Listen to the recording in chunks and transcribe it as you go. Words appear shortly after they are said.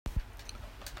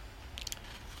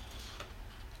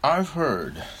I've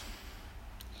heard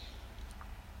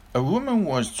a woman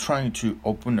was trying to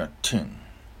open a tin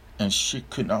and she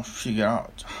could not figure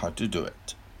out how to do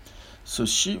it. So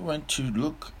she went to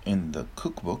look in the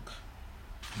cookbook.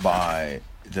 By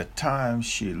the time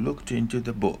she looked into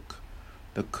the book,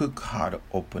 the cook had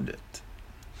opened it.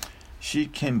 She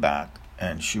came back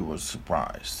and she was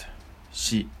surprised.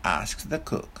 She asked the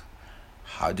cook,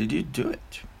 "How did you do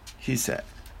it?" He said,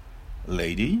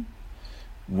 "Lady,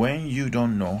 when you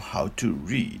don't know how to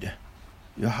read,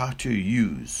 you have to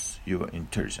use your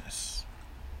intelligence."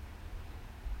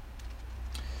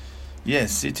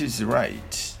 Yes, it is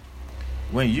right.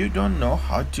 When you don't know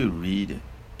how to read,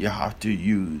 you have to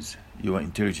use your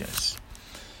intelligence.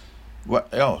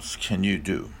 What else can you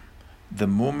do? The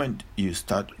moment you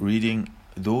start reading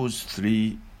those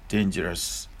 3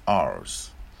 dangerous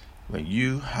R's, when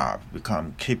you have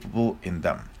become capable in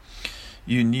them,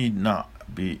 you need not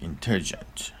be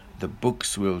intelligent. The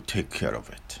books will take care of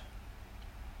it.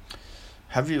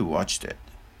 Have you watched it?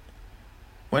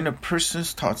 When a person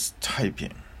starts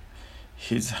typing,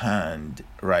 his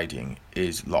handwriting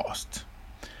is lost.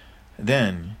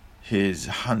 Then his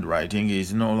handwriting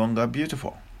is no longer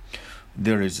beautiful.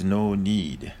 There is no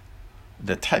need.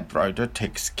 The typewriter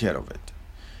takes care of it.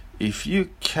 If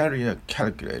you carry a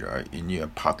calculator in your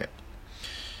pocket,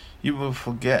 you will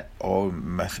forget all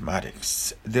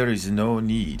mathematics. There is no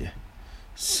need.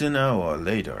 Sooner or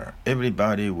later,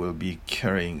 everybody will be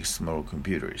carrying small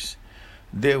computers.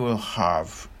 They will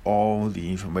have all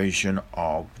the information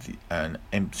of an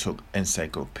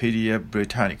Encyclopedia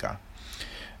Britannica.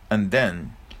 And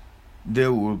then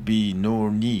there will be no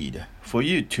need for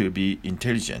you to be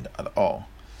intelligent at all.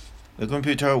 The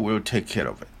computer will take care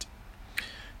of it.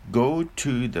 Go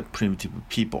to the primitive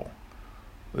people,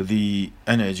 the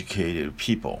uneducated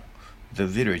people, the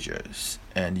villagers,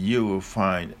 and you will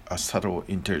find a subtle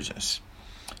intelligence.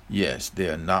 Yes, they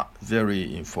are not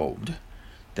very informed.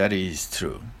 That is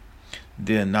true.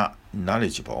 They are not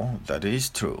knowledgeable. That is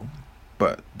true.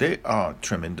 But they are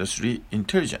tremendously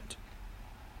intelligent.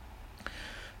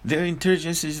 Their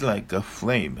intelligence is like a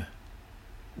flame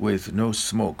with no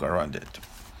smoke around it.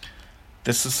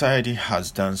 The society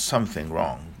has done something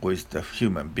wrong with the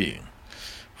human being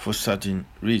for certain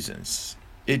reasons.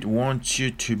 It wants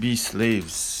you to be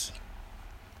slaves.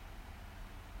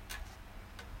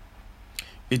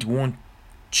 It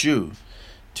wants you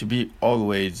to be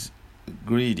always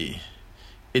greedy.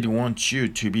 It wants you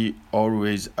to be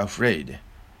always afraid.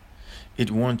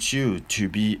 It wants you to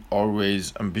be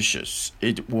always ambitious.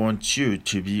 It wants you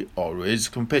to be always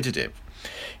competitive.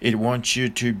 It wants you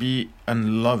to be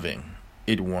unloving.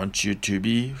 It wants you to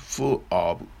be full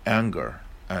of anger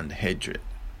and hatred.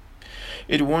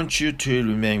 It wants you to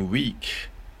remain weak,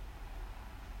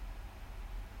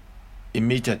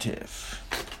 imitative,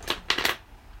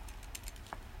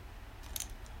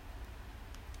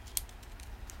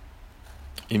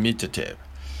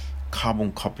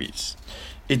 carbon copies.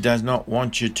 It does not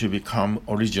want you to become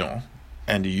original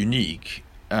and unique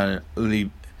and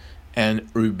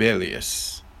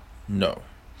rebellious. No.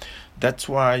 That's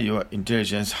why your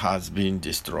intelligence has been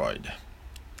destroyed.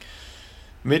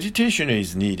 Meditation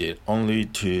is needed only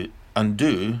to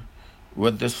undo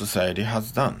what the society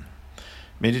has done.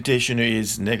 Meditation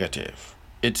is negative.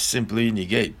 It simply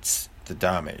negates the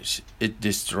damage. It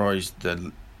destroys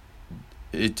the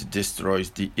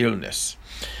illness.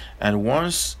 And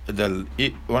once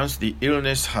the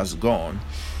illness has gone,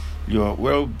 your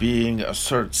well-being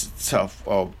asserts itself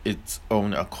of its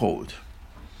own accord.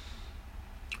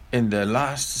 In the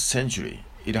last century,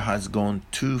 it has gone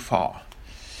too far.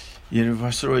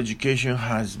 Universal education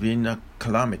has been a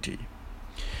calamity.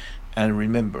 And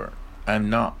remember, I'm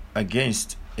not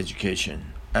against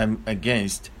education. I'm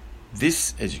against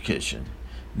this education.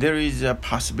 There is a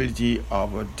possibility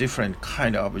of a different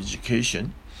kind of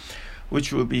education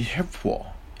which will be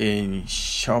helpful in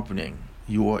sharpening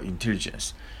your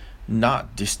intelligence,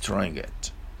 not destroying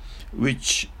it,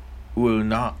 which will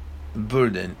not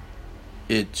burden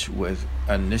it with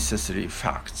unnecessary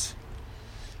facts,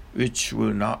 which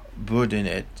will not burden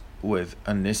it with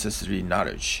unnecessary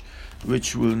knowledge,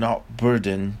 which will not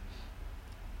burden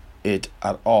it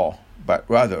at all, but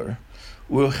rather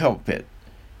will help it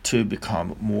to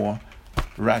become more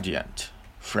radiant,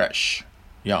 fresh,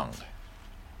 young.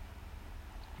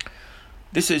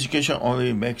 This education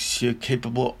only makes you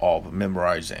capable of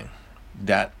memorizing.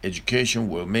 That education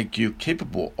will make you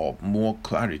capable of more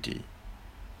clarity.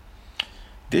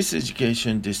 This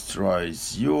education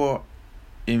destroys your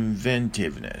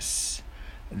inventiveness.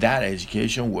 That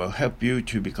education will help you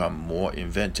to become more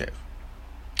inventive.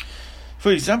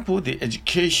 For example, the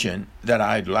education that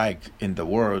I'd like in the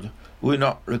world will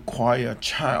not require a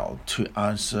child to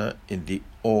answer in the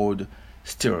old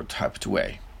stereotyped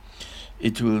way.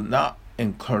 It will not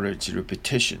encourage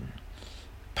repetition,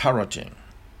 parroting.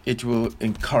 It will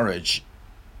encourage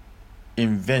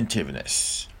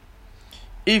inventiveness.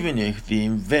 Even if the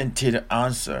invented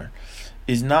answer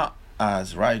is not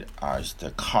as right as the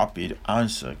copied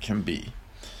answer can be,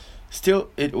 still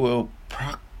it will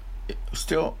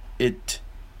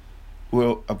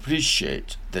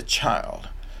appreciate the child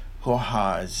who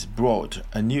has brought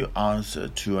a new answer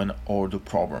to an old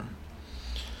problem.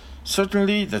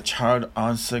 Certainly, the child's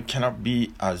answer cannot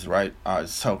be as right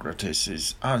as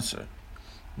Socrates' answer.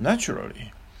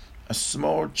 Naturally, a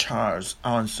small child's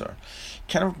answer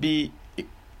cannot be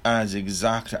as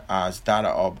exact as that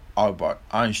of Albert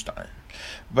Einstein,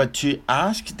 but to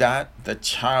ask that the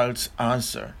child's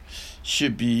answer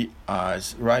should be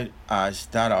as right as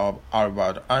that of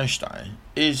Albert Einstein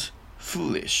is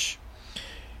foolish.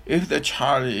 If the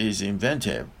child is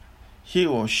inventive, he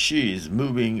or she is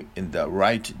moving in the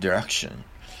right direction.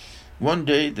 One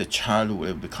day the child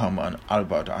will become an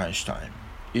Albert Einstein.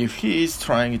 If he is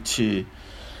trying to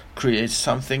create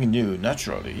something new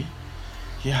naturally,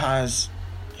 he has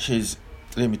his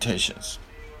limitations.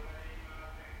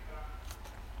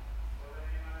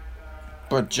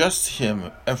 But just his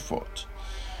effort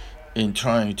in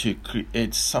trying to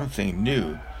create something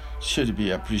new should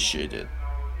be appreciated,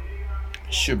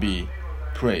 should be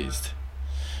praised.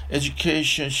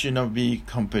 Education should not be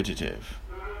competitive.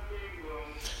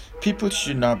 People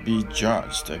should not be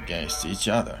judged against each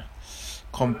other.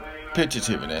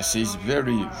 Competitiveness is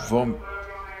very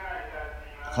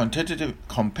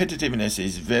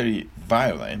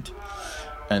violent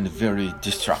and very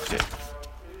destructive.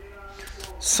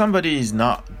 Somebody is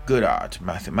not good at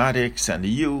mathematics and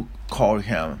you call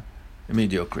him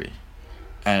mediocre,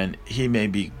 and he may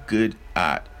be good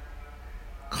at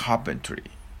carpentry,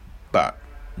 but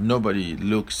nobody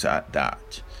looks at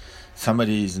that.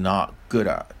 Somebody is not good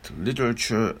at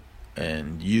literature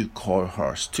and you call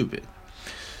her stupid,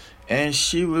 and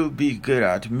she will be good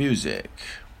at music,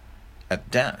 at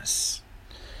dance.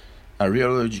 A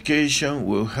real education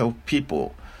will help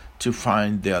people to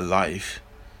find their life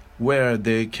where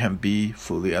they can be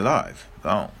fully alive.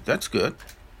 Oh, that's good.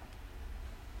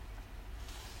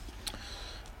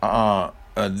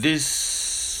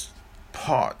 This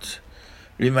part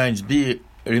reminds me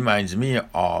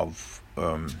of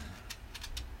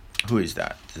who is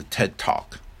that? The TED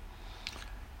Talk.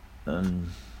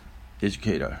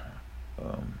 Educator.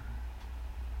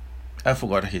 I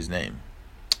forgot his name.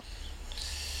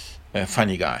 A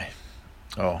funny guy.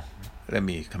 Oh, let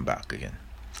me come back again.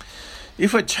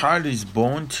 If a child is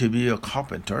born to be a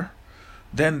carpenter,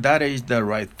 then that is the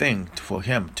right thing for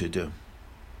him to do.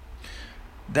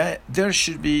 That there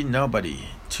should be nobody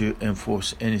to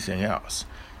enforce anything else.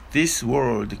 This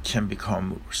world can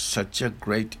become such a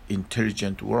great,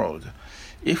 intelligent world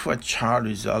if a child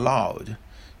is allowed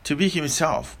to be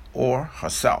himself or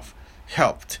herself,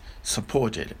 helped,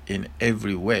 supported in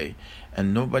every way,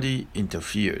 and nobody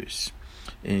interferes.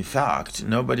 In fact,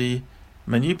 nobody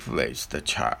manipulates the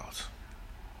child.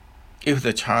 If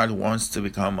the child wants to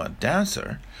become a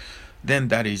dancer, then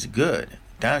that is good.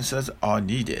 Dancers are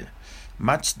needed.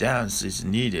 Much dance is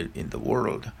needed in the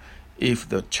world. If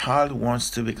the child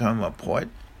wants to become a poet,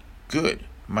 good.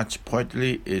 Much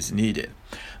poetry is needed.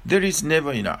 There is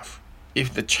never enough.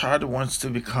 If the child wants to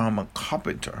become a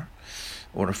carpenter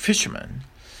or a fisherman,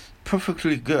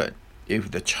 perfectly good.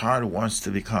 If the child wants to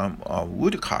become a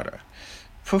woodcutter,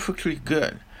 perfectly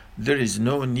good. There is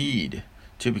no need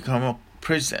to become a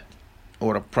president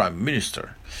or a prime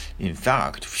minister. In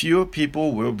fact, fewer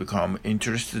people will become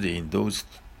interested in those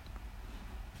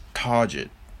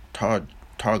targets.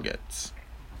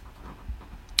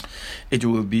 It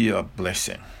will be a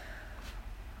blessing.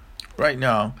 Right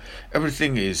now,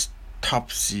 everything is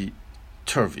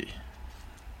topsy-turvy.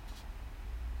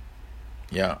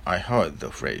 Yeah, I heard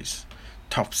the phrase,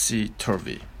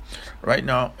 topsy-turvy. Right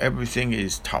now, everything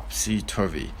is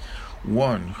topsy-turvy.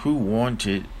 One who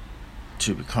wanted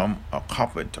to become a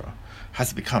carpenter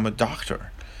has become a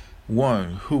doctor.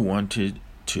 One who wanted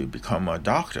to become a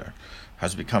doctor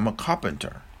has become a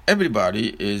carpenter.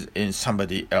 Everybody is in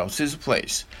somebody else's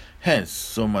place, hence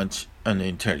so much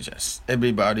unintelligence.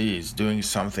 Everybody is doing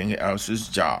something else's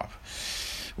job.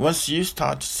 Once you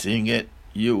start seeing it,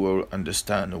 you will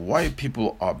understand why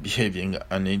people are behaving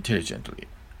unintelligently.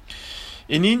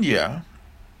 In India,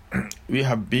 we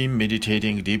have been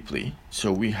meditating deeply,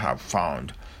 so we have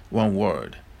found one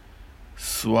word,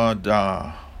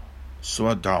 Swadharma,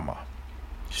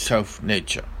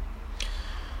 self-nature.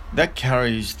 That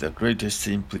carries the greatest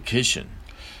implication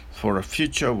for a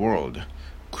future world,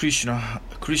 Krishna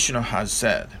has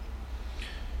said,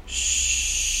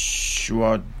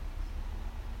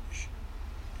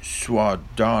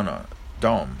 Swadana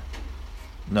Dam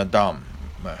Nadam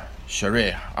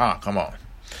Shareh. Come on.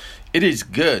 It is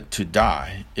good to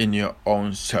die in your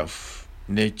own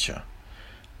self-nature,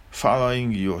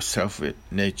 following your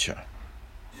self-nature.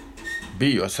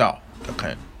 Be yourself.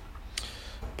 Okay.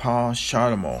 Pa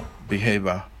Sharmo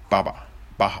Behavior Baha.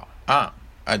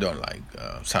 I don't like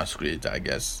Sanskrit, I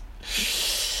guess,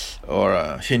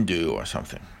 or Hindu or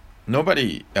something.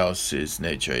 Nobody else's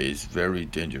nature is very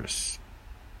dangerous.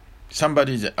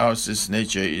 Somebody else's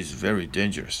nature is very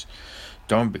dangerous.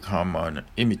 Don't become an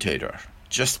imitator.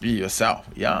 Just be yourself.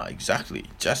 Yeah, exactly.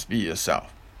 Just be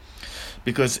yourself.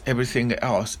 Because everything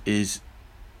else is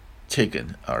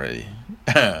taken already.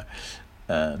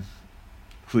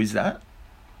 Who is that?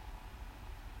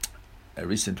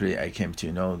 Recently, I came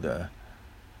to know the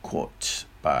quote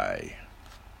by,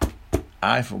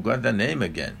 I forgot the name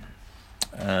again.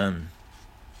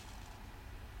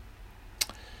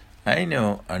 I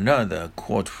know another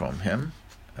quote from him.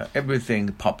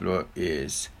 Everything popular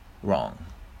is wrong.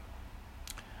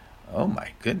 Oh my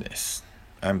goodness.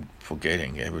 I'm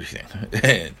forgetting everything.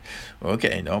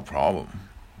 Okay, no problem.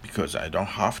 Because I don't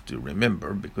have to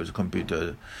remember, because the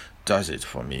computer does it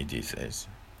for me these days.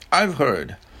 I've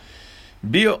heard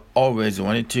Bill always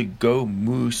wanted to go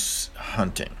moose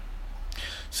hunting.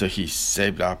 So he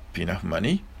saved up enough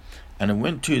money and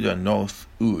went to the North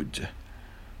Wood.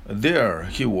 There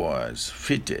he was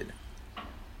fitted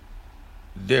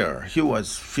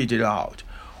out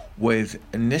with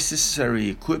necessary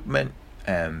equipment,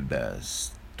 and the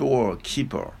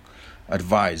storekeeper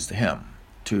advised him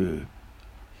to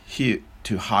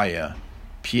hire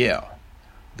Pierre,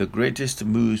 the greatest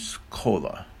moose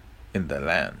caller in the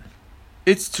land.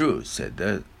 It's true, said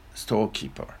the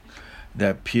storekeeper,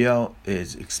 that Pierre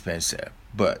is expensive,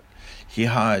 but he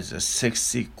has a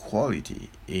sexy quality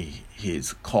in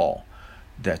his call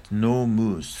that no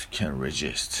moose can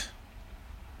resist.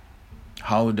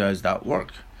 How does that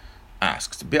work?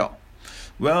 Asked Bill.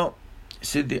 Well,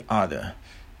 said the other,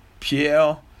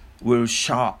 Pierre will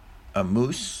shot a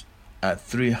moose at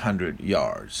 300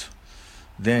 yards,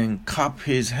 then cup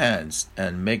his hands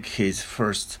and make his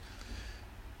first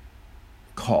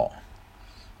call.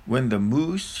 When the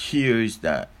moose hears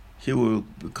that, he will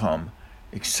become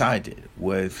excited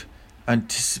with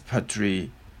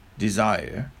anticipatory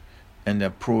desire and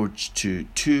approach to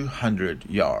 200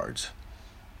 yards.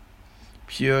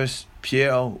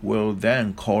 Pierre will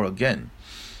then call again,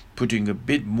 putting a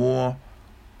bit more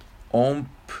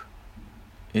oomph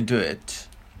into it,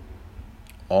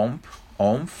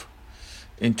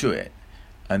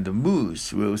 and the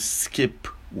moose will skip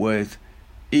with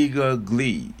eager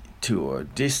glee to a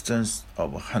distance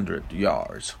of 100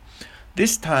 yards.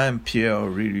 This time Pierre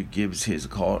really gives his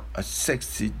call a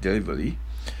sexy delivery,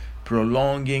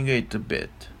 prolonging it a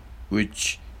bit,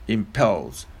 which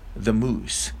impels the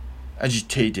moose,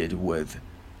 agitated with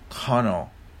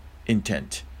carnal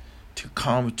intent, to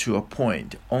come to a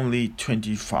point only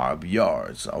 25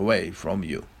 yards away from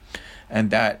you. And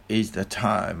that is the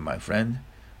time, my friend,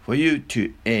 for you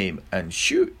to aim and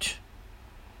shoot.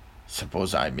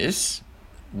 Suppose I miss?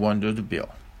 Wondered Bill.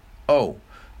 Oh,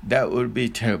 that would be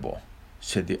terrible,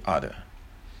 said the other.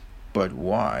 But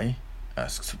why?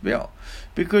 Asked Bill.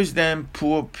 Because then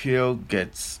poor Pierre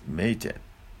gets mated.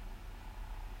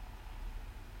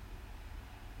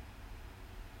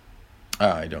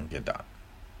 I don't get that.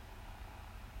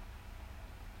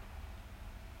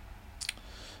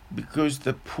 Because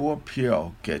the poor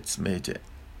Pierre gets mated.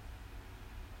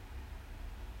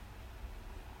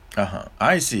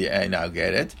 I see, I now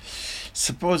get it.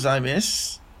 Suppose I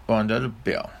miss? Wondered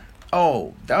Bill.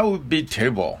 Oh, that would be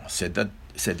terrible, said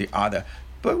the other.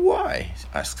 But why?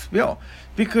 Asked Bill.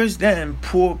 Because then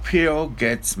poor Pierre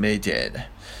gets mated.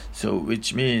 So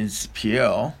which means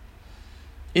Pierre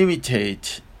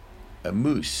imitate a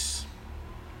moose.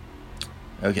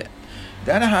 Okay.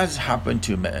 That has happened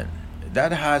to men.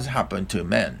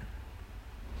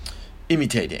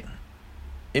 Imitating.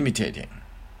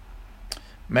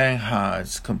 Man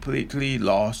has completely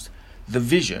lost the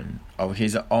vision of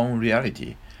his own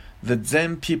reality. The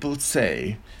Zen people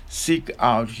say, seek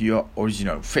out your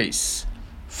original face.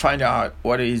 Find out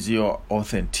what is your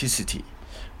authenticity.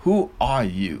 Who are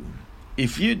you?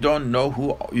 If you don't know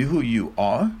who you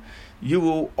are, you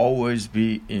will always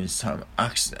be in some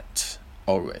accident.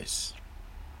 Always.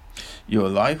 Your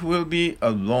life will be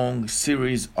a long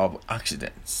series of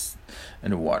accidents.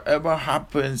 And whatever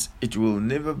happens, it will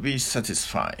never be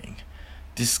satisfying.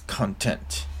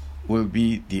 Discontent will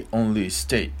be the only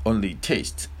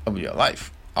taste of your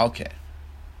life. Okay.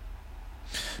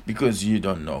 Because you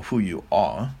don't know who you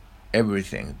are,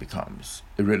 everything becomes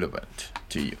irrelevant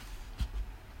to you.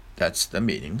 That's the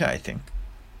meaning, I think.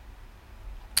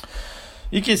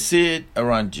 You can see it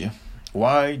around you.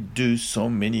 Why do so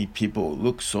many people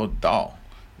look so dull,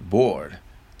 bored,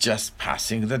 just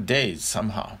passing the days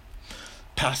somehow,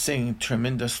 passing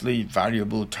tremendously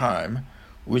valuable time,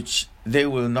 which they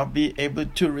will not be able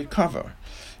to recover,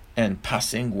 and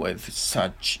passing with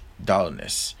such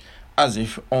dullness, as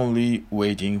if only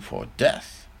waiting for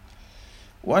death?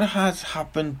 What has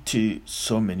happened to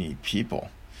so many people?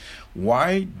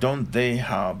 Why don't they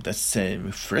have the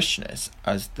same freshness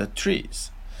as the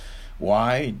trees?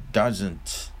 Why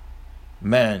doesn't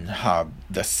man have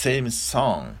the same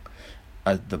song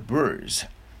as the birds?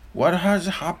 What has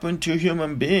happened to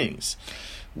human beings?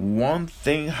 One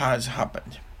thing has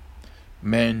happened.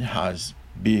 Man has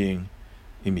been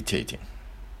imitating.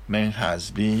 Man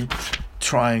has been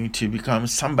trying to become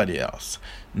somebody else.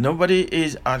 Nobody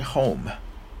is at home.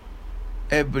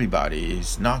 Everybody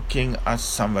is knocking at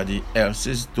somebody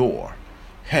else's door.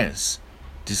 Hence,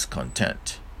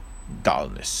 discontent,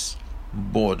 dullness,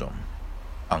 boredom,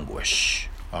 anguish.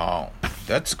 Oh,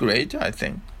 that's great, I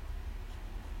think.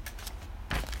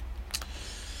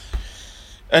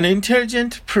 An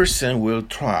intelligent person will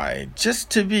try just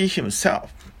to be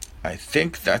himself. I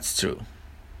think that's true.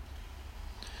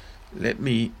 Let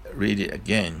me read it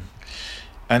again.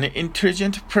 An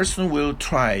intelligent person will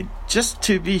try just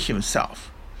to be himself,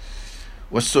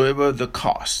 whatsoever the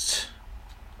cost.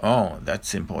 Oh,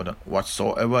 that's important.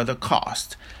 Whatsoever the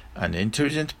cost, an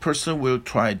intelligent person will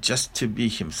try just to be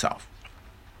himself.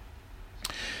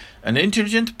 An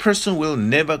intelligent person will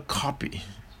never copy,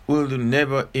 will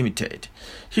never imitate.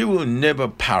 He will never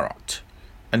parrot.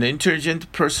 An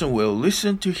intelligent person will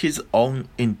listen to his own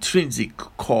intrinsic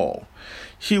call.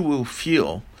 He will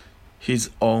feel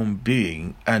his own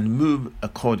being and move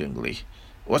accordingly,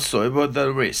 whatsoever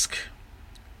the risk.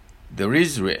 There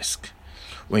is risk.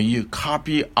 When you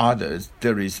copy others,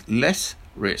 there is less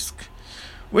risk.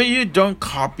 When you don't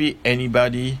copy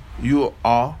anybody, you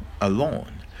are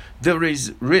alone. There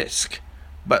is risk,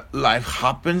 but life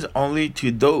happens only to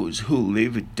those who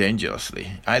live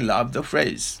dangerously. I love the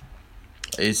phrase.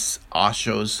 It's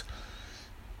Osho's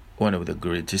one of the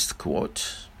greatest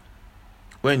quotes.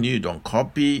 When you don't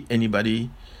copy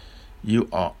anybody, you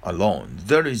are alone.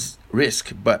 There is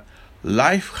risk, but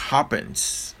life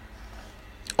happens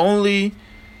only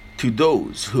to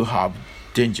those who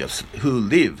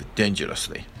live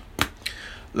dangerously.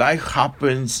 Life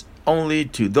happens only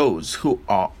to those who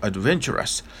are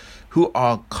adventurous, who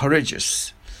are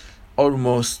courageous,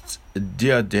 almost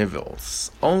daredevils.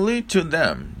 Only to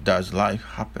them does life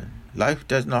happen. Life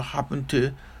does not happen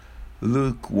to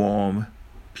lukewarm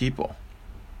people.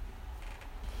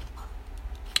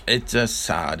 It's a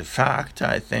sad fact,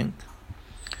 I think.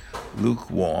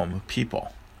 Lukewarm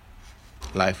people.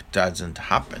 Life doesn't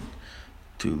happen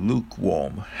to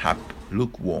lukewarm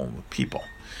people.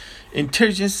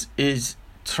 Intelligence is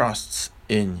trust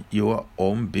in your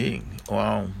own being.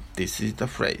 Well, this is the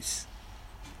phrase,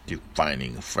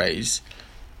 defining phrase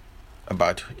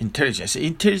about intelligence.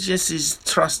 Intelligence is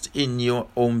trust in your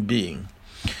own being.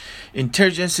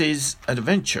 Intelligence is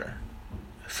adventure,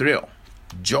 thrill,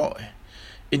 joy.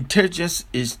 Intelligence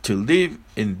is to live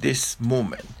in this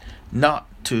moment, not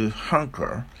to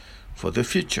hunker for the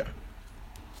future.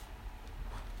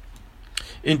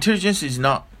 Intelligence is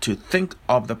not to think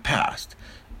of the past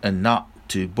and not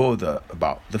to bother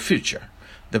about the future.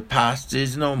 The past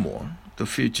is no more. The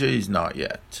future is not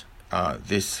yet.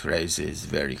 This phrase is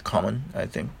very common, I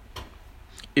think.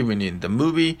 Even in the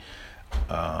movie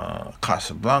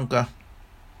Casablanca,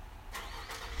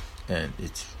 and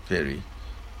it's very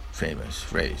famous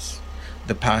phrase.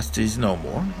 The past is no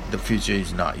more. The future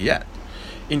is not yet.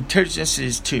 Intelligence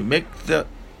is to make the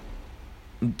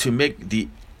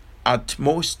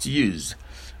utmost use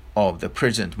of the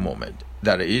present moment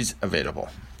that is available.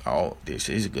 Oh, this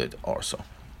is good also.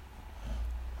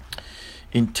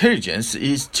 Intelligence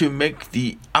is to make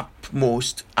the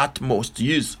utmost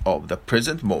use of the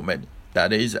present moment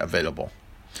that is available.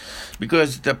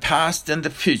 Because the past and the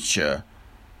future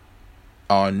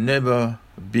are never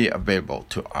be available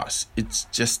to us. It's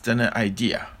just an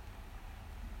idea.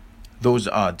 Those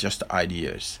are just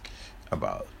ideas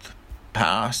about the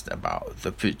past, about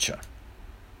the future.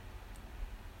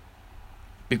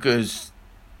 Because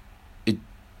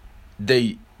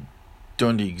they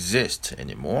don't exist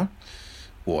anymore,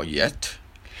 or yet.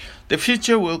 The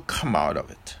future will come out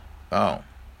of it. Oh,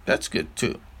 that's good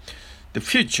too. The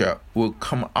future will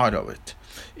come out of it.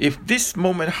 If this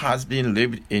moment has been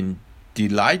lived in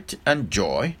delight and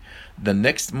joy, the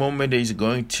next moment is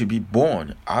going to be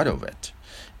born out of it.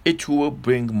 It will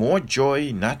bring more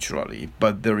joy naturally,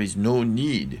 but there is no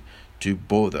need to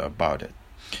bother about it.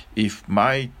 If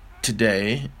my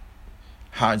today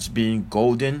has been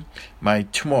golden, my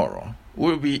tomorrow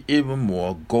will be even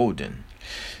more golden.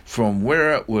 From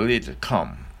where will it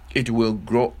come? It will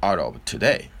grow out of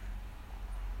today.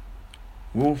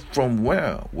 Well, from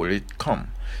where will it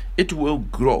come? It will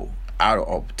grow out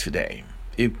of today.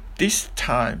 If this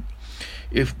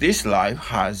life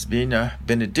has been a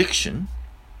benediction,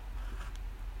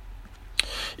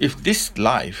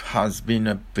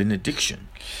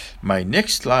 my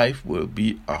next life will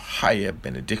be a higher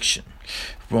benediction.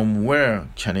 From where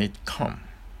can it come?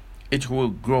 It will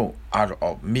grow out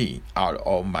of me, out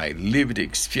of my lived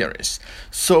experience.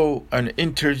 So an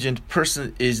intelligent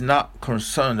person is not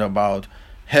concerned about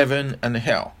heaven and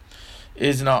hell,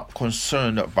 is not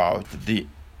concerned about the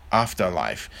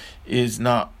afterlife, is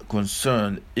not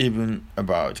concerned even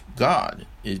about God,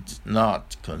 is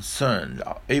not concerned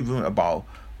even about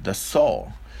the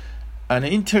soul. An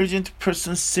intelligent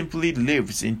person simply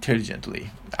lives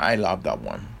intelligently. I love that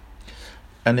one.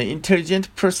 An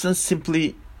intelligent person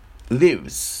simply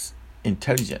lives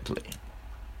intelligently.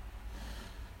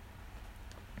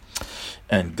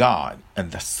 And God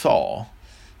and the soul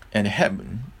and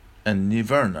heaven and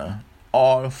nirvana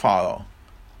all follow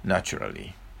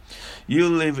naturally. You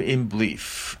live in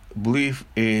belief. Belief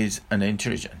is an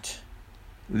intelligent.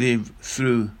 Live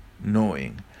through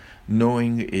knowing.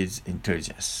 Knowing is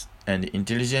intelligence. And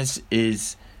intelligence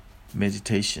is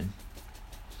meditation.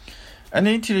 And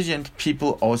intelligent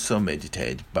people also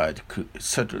meditate, but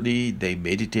certainly they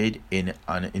meditate in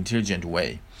an intelligent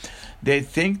way. They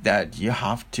think that you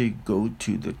have to go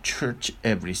to the church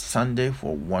every Sunday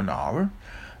for 1 hour.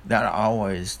 That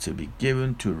hour is to be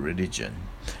given to religion.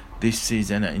 This is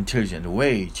an intelligent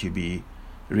way to be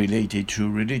related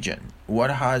to religion. What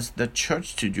has the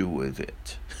church to do with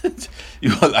it?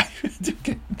 You're like,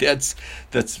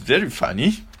 that's very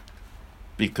funny,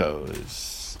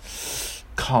 because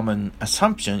common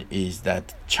assumption is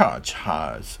that church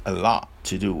has a lot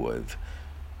to do with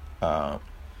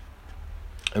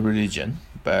religion,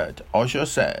 but Osho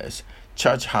says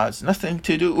church has nothing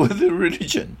to do with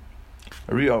religion,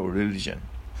 real religion.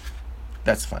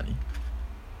 That's funny.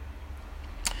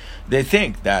 They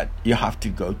think that you have to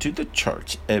go to the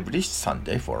church every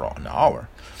Sunday for 1 hour.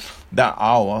 That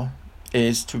hour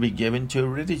is to be given to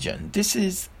religion. This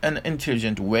is an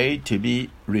intelligent way to be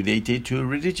related to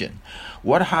religion.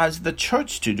 What has the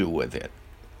church to do with it?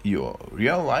 Your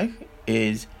real life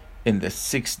is in the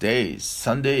 6 days.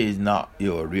 Sunday is not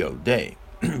your real day.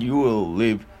 You will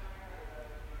live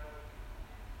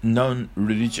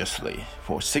non-religiously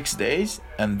for 6 days,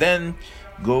 and then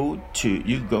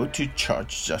you go to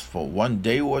church just for 1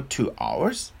 day or 2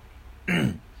 hours.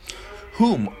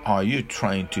 Whom are you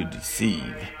trying to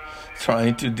deceive?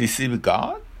 Trying to deceive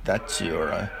God? That's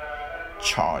your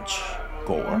church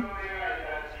goer.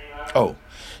 Oh,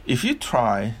 if you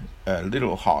try a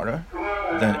little harder,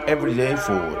 then every day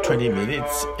for 20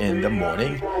 minutes in the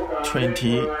morning,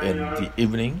 20 in the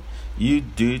evening, you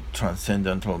do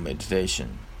transcendental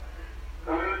meditation.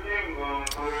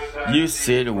 You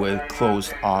sit with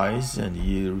closed eyes and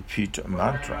you repeat a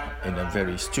mantra in a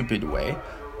very stupid way,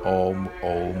 Om,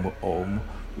 Om, Om,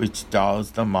 which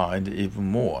dulls the mind even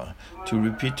more. To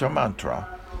repeat a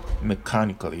mantra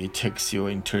mechanically takes your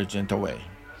intelligence away.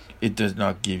 It does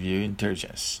not give you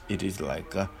intelligence. It is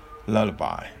like a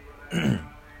lullaby.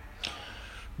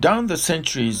 Down the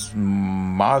centuries,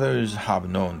 mothers have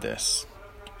known this.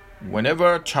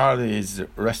 Whenever a child is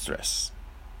restless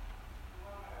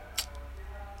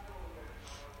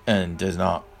and does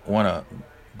not want to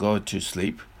go to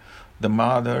sleep, the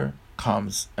mother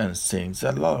comes and sings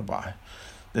a lullaby.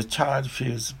 The child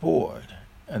feels bored,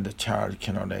 and the child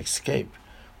cannot escape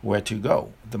where to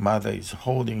go. The mother is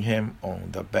holding him on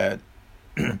the bed.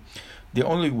 The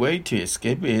only way to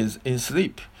escape is in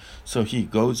sleep, so he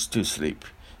goes to sleep.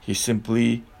 He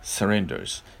simply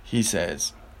surrenders. He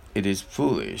says, "It is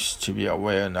foolish to be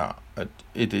aware now.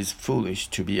 It is foolish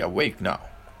to be awake now."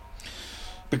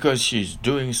 Because she's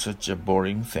doing such a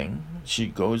boring thing, she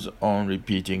goes on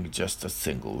repeating just a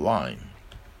single line.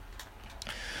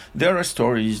 There are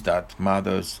stories that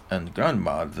mothers and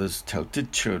grandmothers tell to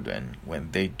children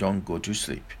when they don't go to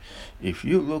sleep. If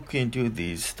you look into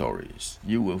these stories,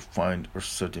 you will find a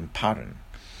certain pattern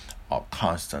of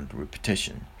constant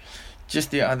repetition.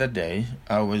 Just the other day,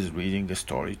 I was reading a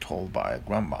story told by a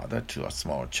grandmother to a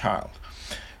small child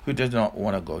who does not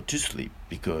want to go to sleep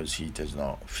because he does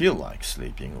not feel like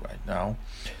sleeping right now.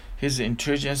 His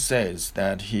intelligence says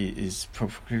that he is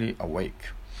perfectly awake,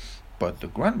 but the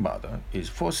grandmother is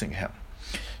forcing him.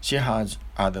 She has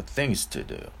other things to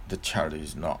do. The child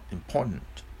is not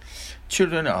important.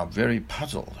 Children are very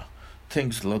puzzled.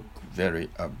 Things look very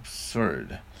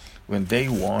absurd. When they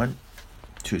want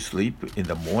to sleep in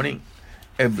the morning,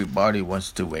 everybody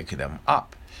wants to wake them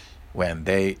up. When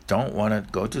they don't want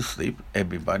to go to sleep,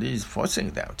 everybody is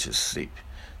forcing them to sleep.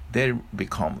 They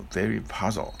become very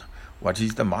puzzled. What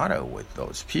is the matter with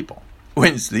those people?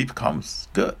 When sleep comes,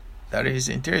 good. That is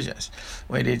intelligence.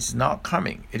 When it is not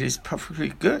coming, it is perfectly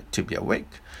good to be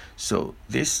awake. So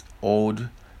this old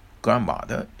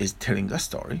grandmother is telling a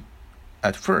story.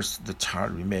 At first, the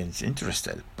child remains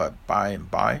interested, but by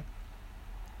and by,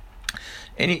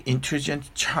 any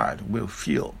intelligent child will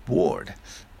feel bored.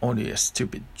 Only a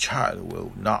stupid child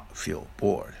will not feel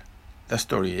bored. The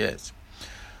story is,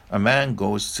 a man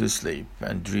goes to sleep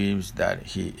and dreams that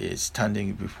he is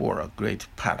standing before a great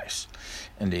palace,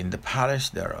 and in the palace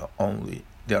there are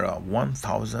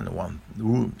 1,001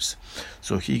 rooms.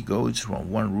 So he goes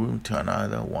from one room to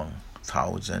another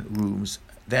 1,000 rooms.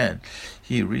 Then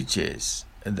he reaches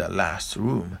the last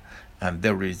room, and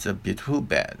there is a beautiful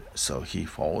bed. So he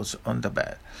falls on the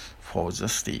bed, falls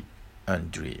asleep,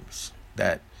 and dreams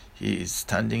that he is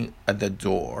standing at the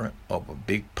door of a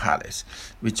big palace,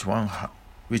 which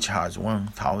has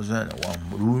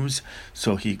 1,001 rooms.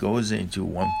 So he goes into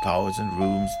 1,000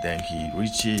 rooms. Then he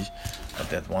reaches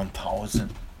that 1,000.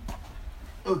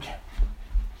 Okay.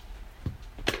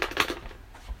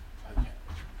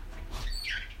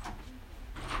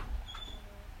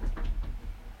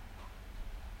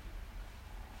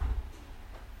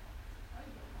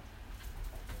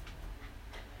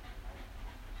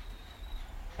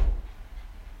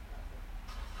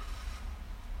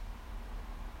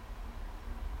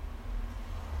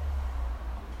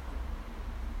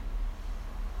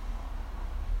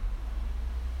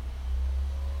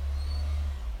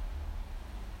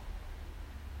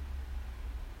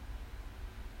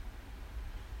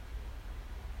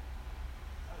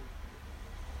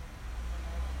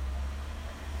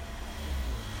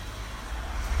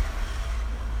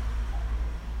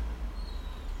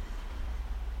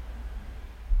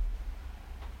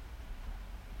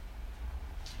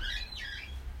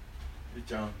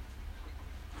 John.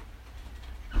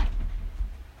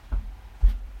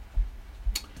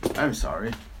 I'm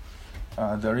sorry.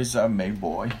 There is a May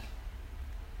boy.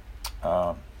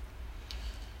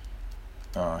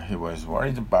 He was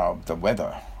worried about the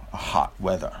weather, hot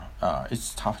weather.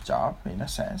 It's a tough job in a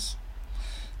sense,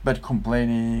 but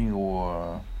complaining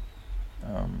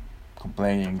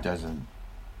doesn't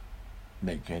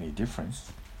make any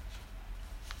difference.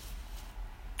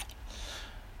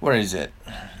 Where is it?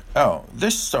 Oh,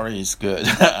 this story is good.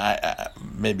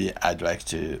 Maybe I'd like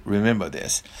to remember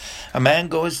this. A man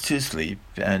goes to sleep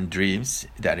and dreams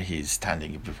that he is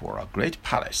standing before a great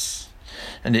palace.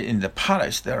 And in the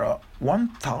palace there are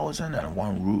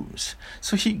 1,001 rooms.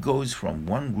 So he goes from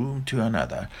one room to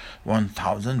another,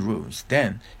 1,000 rooms.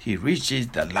 Then he reaches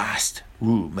the last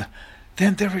room.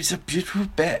 Then there is a beautiful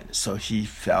bed. So he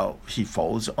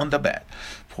falls on the bed,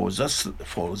 falls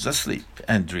asleep,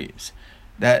 and dreams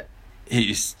that he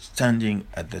is standing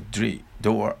at the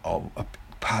door of a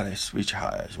palace which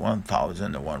has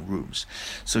 1,001 rooms.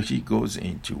 So he goes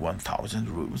into 1,000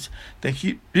 rooms. Then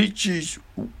he reaches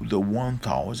the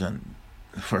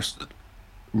 1,001st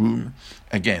room.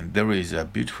 Again, there is a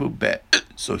beautiful bed.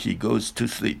 So he goes to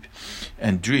sleep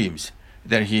and dreams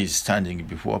that he is standing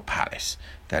before a palace.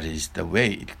 That is the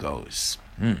way it goes.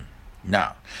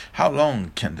 Now, how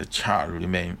long can the child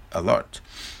remain alert?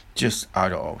 Just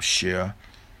out of sheer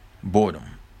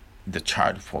boredom, the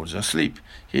child falls asleep.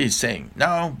 He is saying,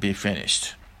 "Now be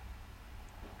finished."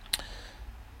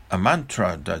 A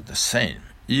mantra does the same.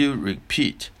 You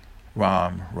repeat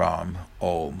Ram, Ram,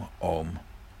 Om, Om,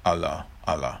 Allah,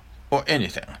 Allah, or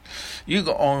anything. You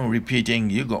go on repeating.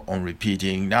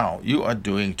 Now you are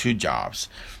doing two jobs,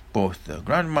 both the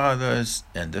grandmother's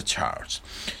and the child's.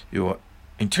 Your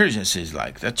intelligence is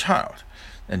like the child,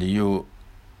 and your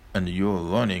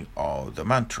learning of the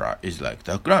mantra is like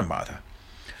the grandmother.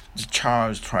 The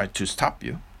child tries to stop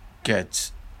you,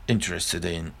 gets interested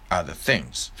in other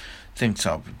things, thinks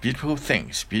of beautiful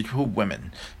things, beautiful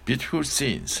women, beautiful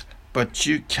scenes, but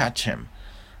you catch him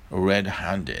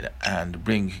red-handed and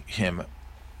bring him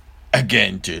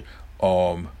again to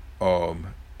Om.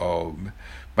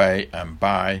 By and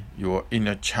by, your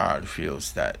inner child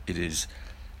feels that it is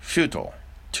futile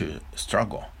to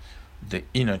struggle. The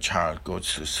inner child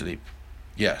goes to sleep.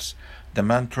 Yes, the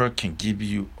mantra can give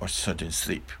you a certain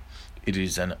sleep. It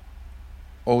is an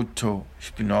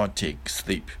auto-hypnotic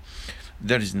sleep.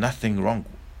 there is nothing wrong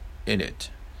in it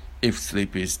if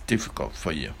sleep is difficult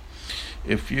for you.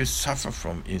 If you suffer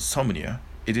from insomnia,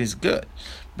 it is good,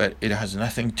 but it has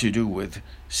nothing to do with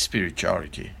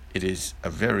spirituality. It is a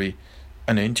very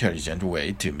unintelligent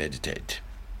way to meditate.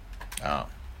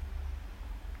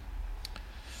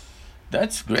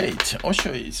 That's great.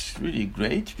 Osho is really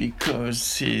great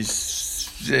because he's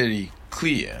very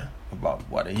clear about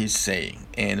what he's saying,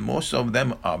 and most of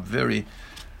them are very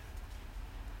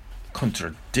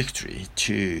contradictory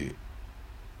to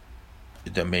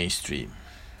the mainstream.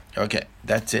 Okay,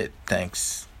 that's it.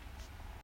 Thanks.